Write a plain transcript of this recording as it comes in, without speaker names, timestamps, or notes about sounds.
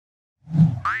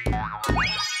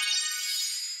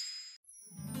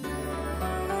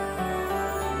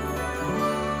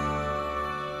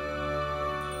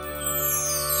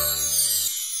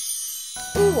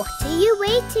What are you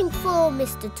waiting for,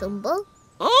 Mr Tumble?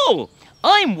 Oh,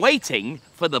 I'm waiting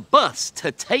for the bus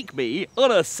to take me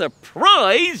on a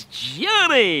surprise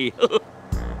journey.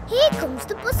 Here comes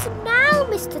the bus now,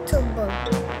 Mr Tumble.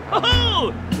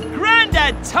 Oh,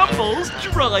 Grandad Tumble's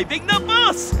driving the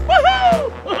bus.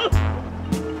 Woohoo!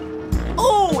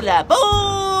 All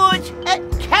aboard!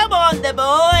 Come on, the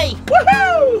boy!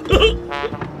 Woohoo!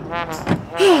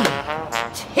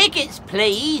 Tickets,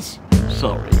 please.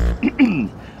 Sorry.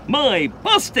 My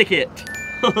bus ticket.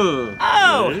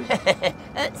 Oh,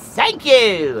 thank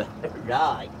you.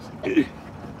 Right.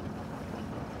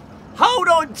 Hold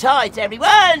on tight,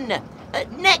 everyone.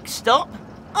 Next stop,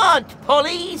 Aunt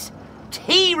Polly's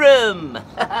tea room.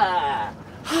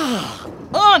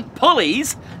 Aunt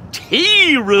Polly's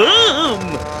tea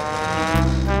room.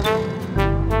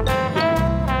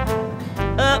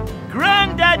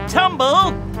 Grandad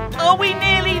Tumble, are we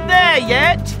nearly there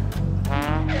yet?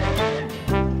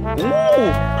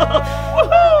 Ooh!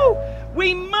 Woohoo!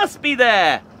 We must be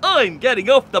there. I'm getting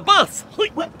off the bus.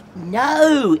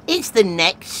 No, it's the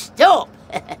next stop.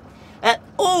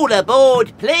 All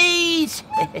aboard, please.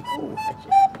 Oh,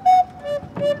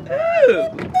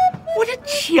 what a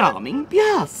charming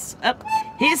bus.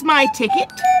 Here's my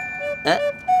ticket.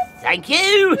 Thank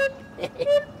you.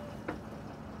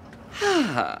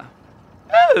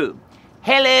 Oh,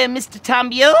 hello, Mr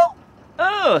Tumble.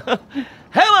 Oh,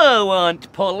 hello,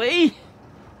 Aunt Polly.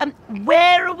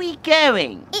 Where are we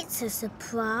going? It's a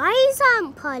surprise,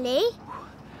 Aunt Polly.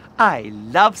 I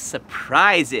love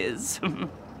surprises.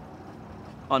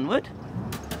 Onward.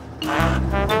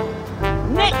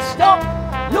 Next stop,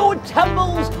 Lord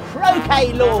Tumble's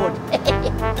Croquet Lord.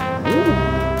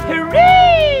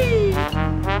 Hooray!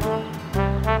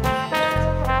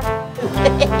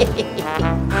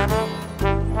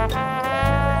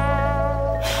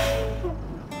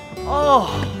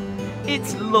 Oh,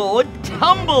 it's Lord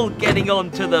Tumble getting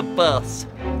onto the bus.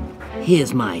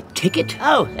 Here's my ticket.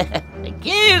 Oh, thank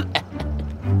you.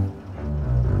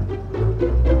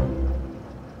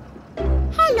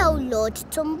 Hello, Lord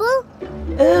Tumble.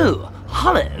 Oh,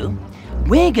 hello.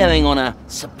 We're going on a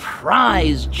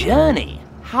surprise journey.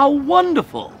 How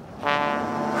wonderful.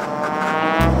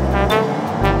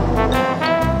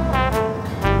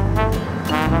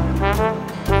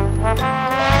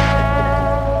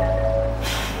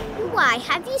 Why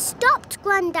have you stopped,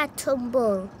 Grandad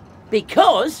Tumble?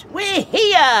 Because we're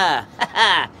here.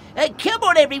 Come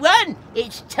on, everyone.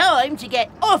 It's time to get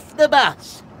off the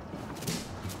bus.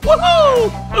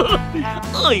 Woohoo!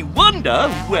 I wonder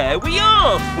where we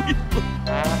are.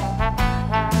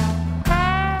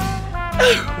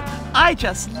 Oh, I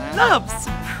just love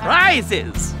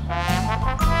surprises.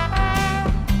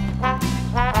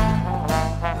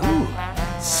 Ooh,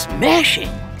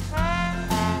 smashing.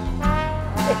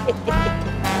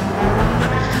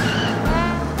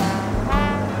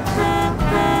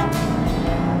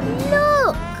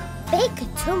 Look! Baker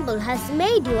Tumble has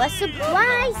made you a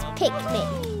surprise picnic.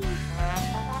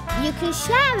 You can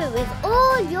share it with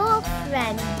all your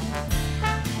friends.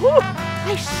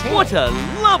 I see. What a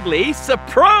lovely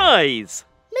surprise.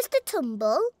 Mr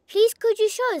Tumble, please could you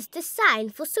show us the sign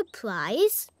for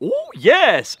surprise? Oh,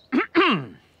 yes.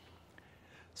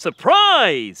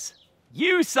 Surprise!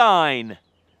 You sign.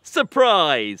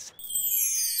 Surprise.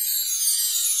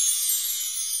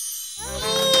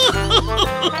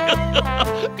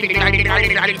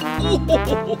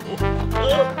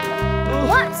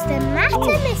 What's the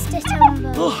matter, Mr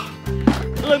Tumble?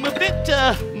 I'm a bit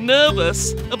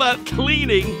nervous about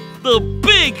cleaning the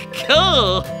big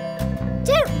car.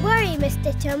 Don't worry,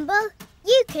 Mr Tumble.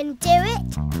 You can do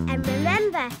it. And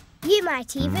remember, you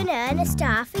might even earn a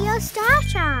star for your star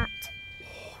chart.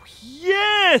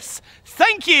 Yes!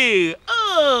 Thank you!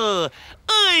 Oh,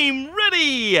 I'm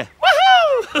ready!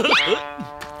 Woohoo!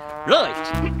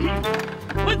 Right.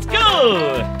 Let's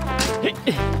go!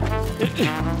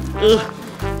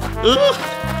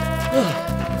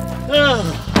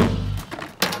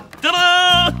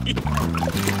 Ta-da!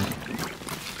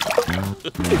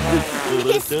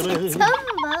 Mr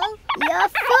Tumble, your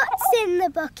foot's in the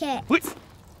bucket. Wait,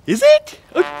 is it?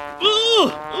 Oh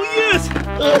yes!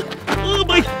 Oh,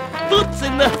 my foot's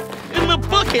in the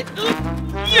bucket.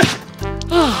 Yeah.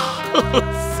 Oh,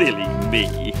 silly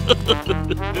me.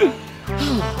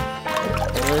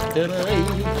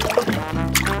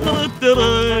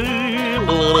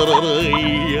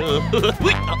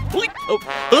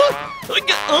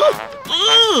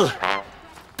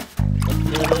 Oh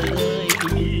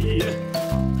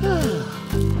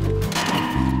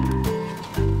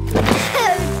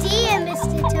dear,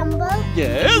 Mr Tumble.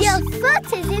 Yes? Your foot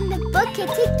is in the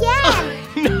bucket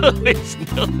again. It's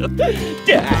not a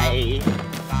day.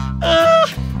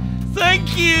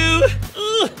 Thank you.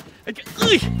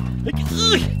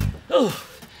 Oh,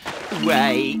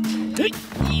 wait.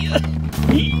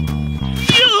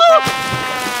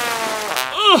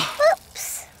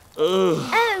 Oops.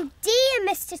 Oh dear,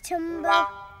 Mr Tumble.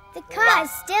 The car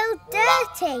is still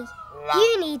dirty.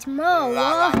 You need more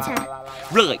water.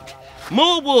 Right,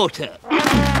 more water.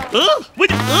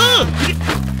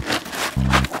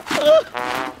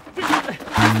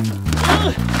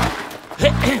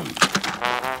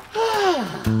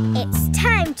 It's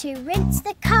time to rinse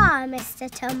the car, Mr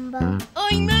Tumble.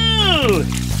 I know.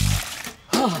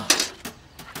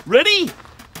 Ready?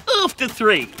 After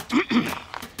 3.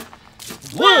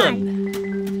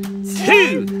 1,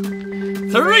 2,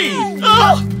 3.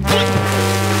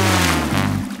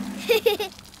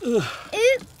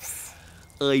 Oops.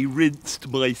 I rinsed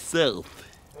myself.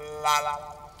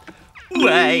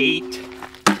 Wait.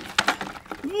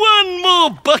 1 more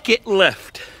bucket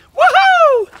left.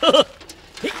 Woohoo!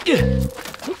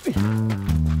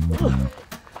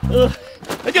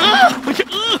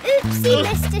 Oopsie,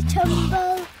 Mr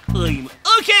Tumble. I'm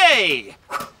okay.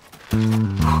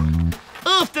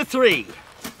 After 3.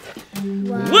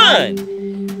 1, 2.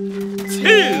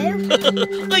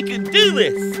 I can do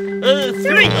this.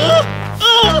 3.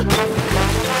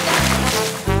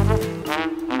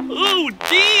 Oh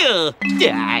dear.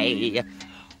 Die.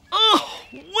 Oh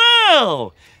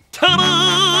wow. Ta-da!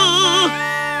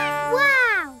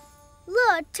 Wow!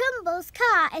 Lord Tumble's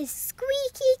car is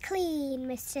squeaky clean,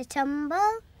 Mr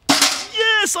Tumble.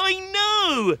 Yes, I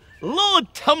know.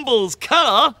 Lord Tumble's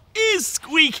car is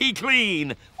squeaky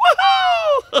clean.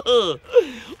 Woohoo!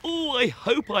 Oh, I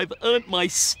hope I've earned my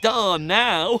star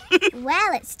now.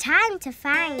 Well, it's time to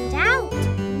find out.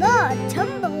 Lord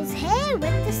Tumble's here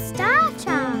with the star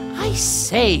chart. I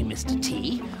say, Mr.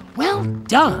 T, well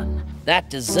done. That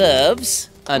deserves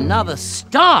another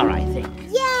star, I think.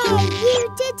 Yay,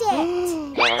 you did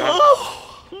it!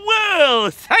 Oh, well,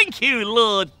 thank you,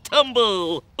 Lord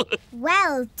Tumble.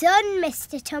 Well done,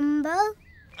 Mr Tumble.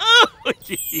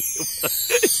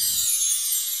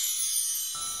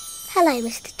 Hello,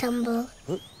 Mr Tumble.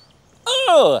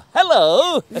 Oh,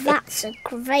 hello. That's a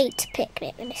great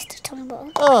picnic, Mr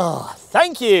Tumble. Oh,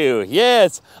 thank you.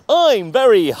 Yes, I'm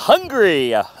very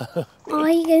hungry. Are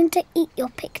you going to eat your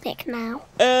picnic now?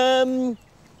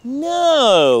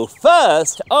 No.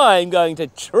 First, I'm going to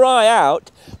try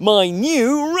out my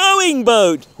new rowing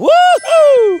boat.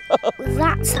 Woohoo!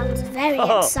 That sounds very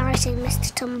exciting,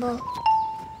 Mr Tumble.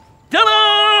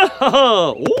 Ta-da!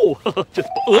 Oh, just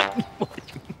right.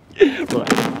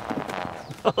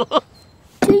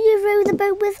 Do you row the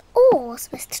boat with oars,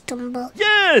 Mr Tumble?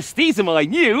 Yes, these are my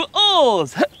new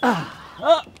oars.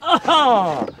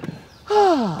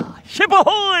 Ship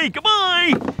ahoy!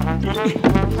 Goodbye!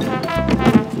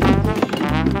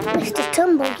 Mr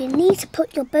Tumble, you need to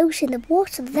put your boat in the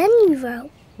water, then you row.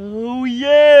 Oh,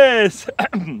 yes.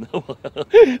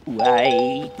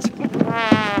 Wait.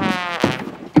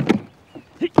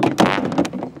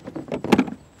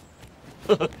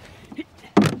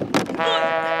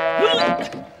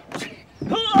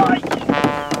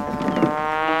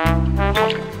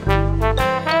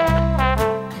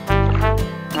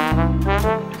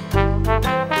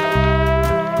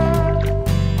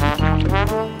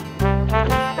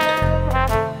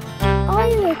 Are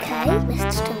you okay,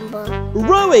 Mr Tumble?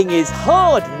 Rowing is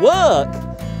hard work.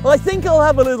 I think I'll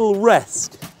have a little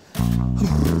rest.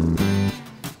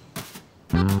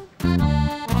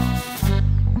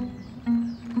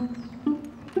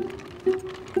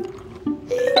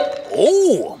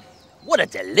 Oh, what a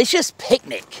delicious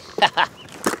picnic.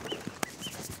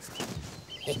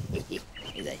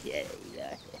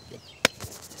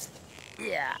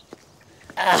 Yeah.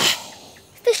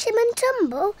 Fisherman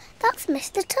Tumble, that's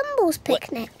Mr Tumble's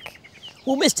picnic.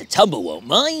 Well, Mr. Tumble won't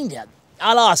mind.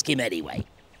 I'll ask him anyway.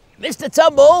 Mr.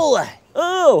 Tumble!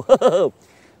 Oh,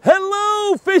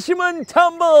 hello, Fisherman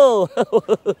Tumble.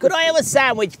 Could I have a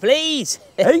sandwich, please?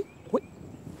 Hey,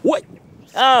 what?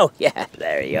 Oh, yeah,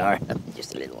 there you are.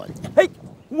 Just a little one. Hey,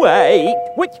 wait,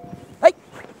 hey.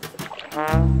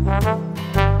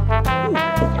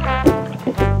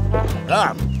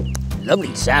 Ah,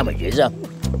 lovely sandwiches.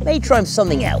 May try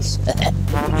something else.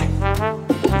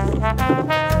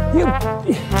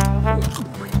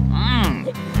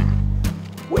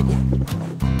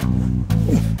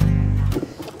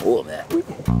 Oh, man.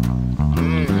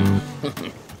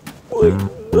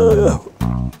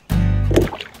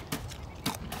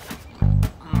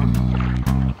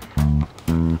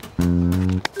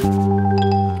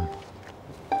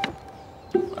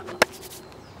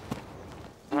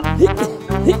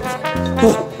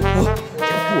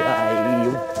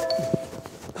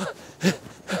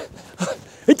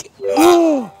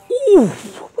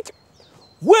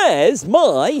 Where's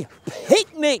my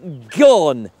picnic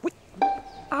gone?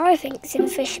 I think it's in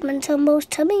Fisherman Tumble's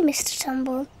tummy, Mr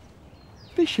Tumble.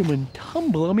 Fisherman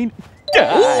Tumble? I mean...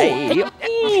 Hey! Have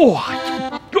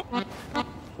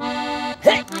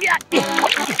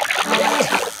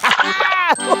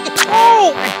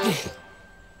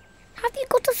you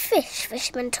got a fish,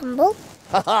 Fisherman Tumble?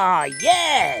 Ah,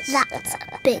 yes! That's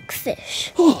a big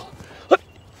fish.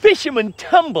 Fisherman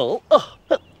Tumble? Oh,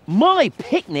 my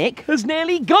picnic has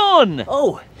nearly gone.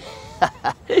 Oh,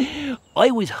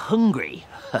 I was hungry.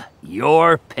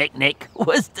 Your picnic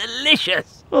was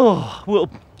delicious. Oh, well,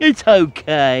 it's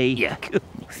okay. Yeah.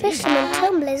 Fisherman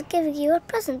Tumble is giving you a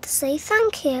present to say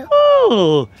thank you.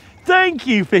 Oh, thank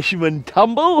you, Fisherman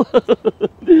Tumble.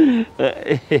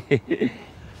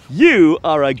 You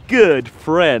are a good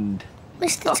friend.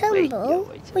 Mr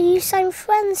Tumble, will you sign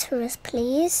friends for us,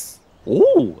 please?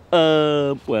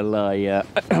 Oh, well,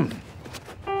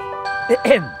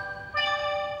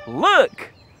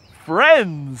 Look,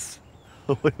 friends.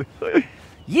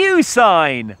 You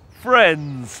sign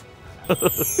friends.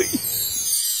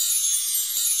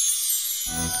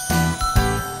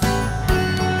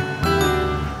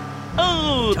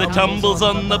 Oh, the tumbles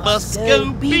on the bus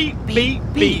go beep, beep,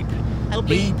 beep.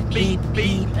 Beep, beep,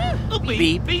 beep. Oh,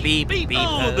 beep, beep, beep.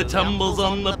 Oh, the tumbles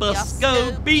on the bus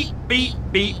go beep, beep,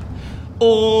 beep.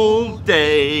 All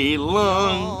day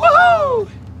long. Woohoo!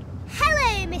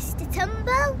 Hello, Mr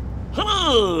Tumble.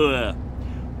 Hello!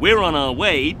 We're on our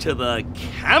way to the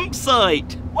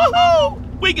campsite. Woohoo!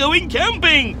 We're going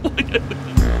camping.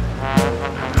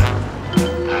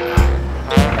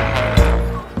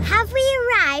 Have we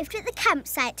arrived at the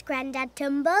campsite, Grandad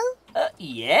Tumble?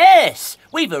 Yes,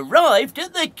 we've arrived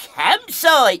at the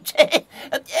campsite.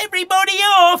 Everybody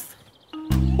off.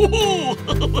 Woohoo!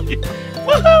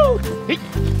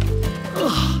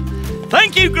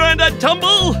 Thank you, Grandad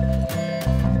Tumble.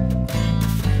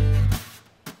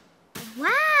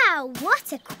 Wow,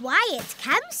 what a quiet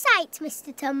campsite,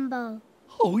 Mr Tumble.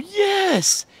 Oh,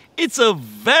 yes. It's a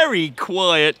very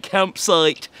quiet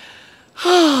campsite.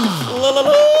 Now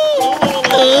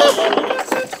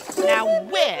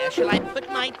where shall I put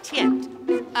my tent?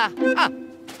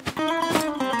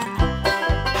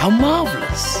 How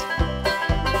marvellous.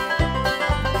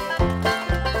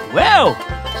 Well,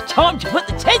 it's time to put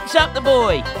the tents up, the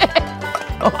boy.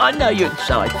 Oh, I know you're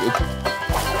excited.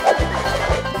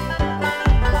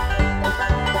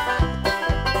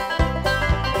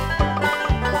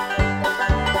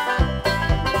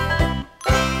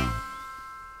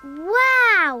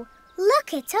 Wow,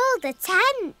 look at all the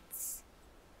tents.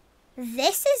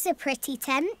 This is a pretty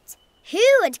tent. Who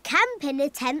would camp in a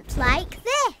tent like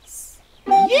this?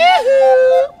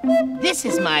 Yoo-hoo! This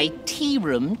is my tea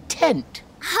room tent.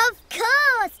 Of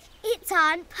course, it's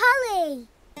Aunt Polly.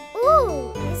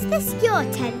 Ooh, is this your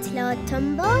tent, Lord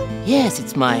Tumble? Yes,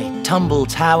 it's my Tumble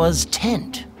Towers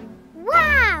tent.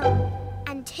 Wow!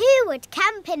 And who would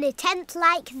camp in a tent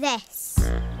like this?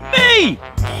 Me!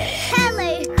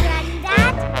 Hello,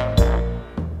 Grandad.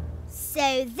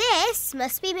 So this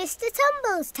must be Mr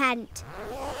Tumble's tent.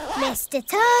 Mr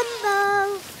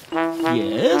Tumble.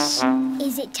 Yes?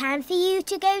 Is it time for you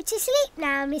to go to sleep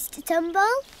now, Mr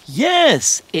Tumble?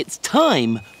 Yes, it's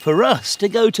time for us to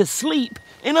go to sleep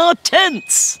in our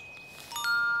tents.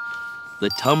 The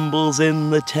tumbles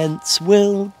in the tents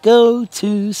will go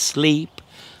to sleep.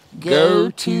 Go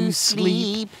to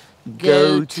sleep.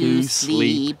 Go to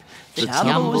sleep. The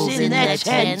tumbles in their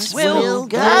tents will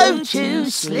go to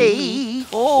sleep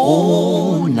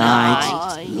all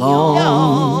night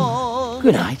long.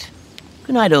 Good night.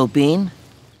 Good night, old bean.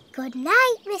 Good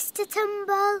night, Mr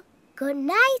Tumble. Good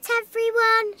night,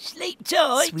 everyone. Sleep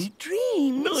tight. Sweet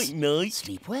dreams. Night, night.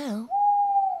 Sleep well.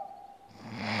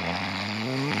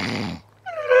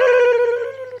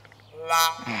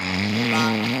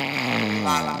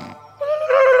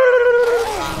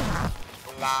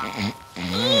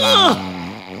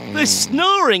 The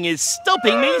snoring is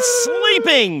stopping me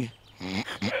sleeping.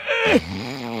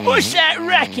 What's that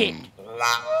racket?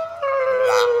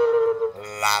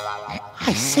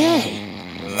 I say.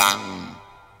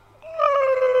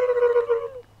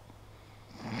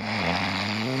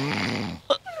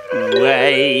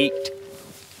 Wait.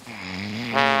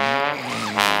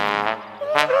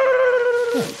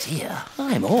 Oh dear,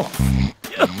 I'm off.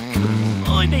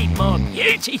 I need my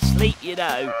beauty sleep, you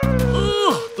know.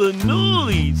 Oh, the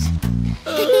noise.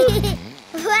 Where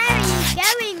are you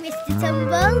going, Mr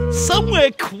Tumble?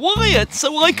 Somewhere quiet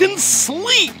so I can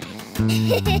sleep.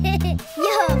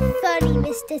 You're funny,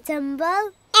 Mr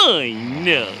Tumble. I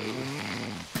know.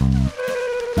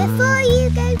 Before you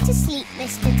go to sleep,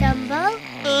 Mr Tumble,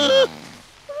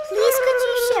 please could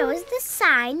you show us the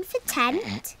sign for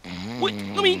tent? Wait,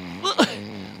 I mean...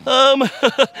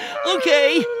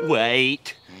 okay,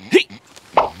 wait.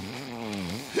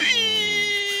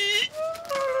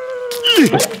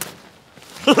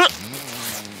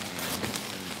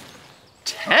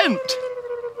 Tent.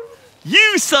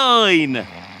 U sign.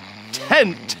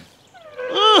 Tent.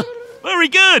 Very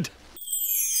good.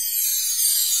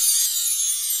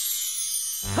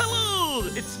 Hello,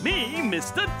 it's me,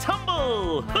 Mr.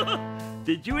 Tumble.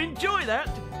 Did you enjoy that?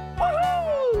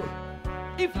 Woohoo!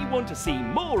 If you want to see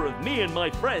more of me and my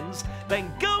friends,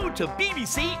 then go to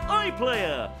BBC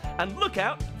iPlayer and look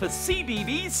out for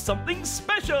CBeebies Something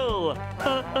Special.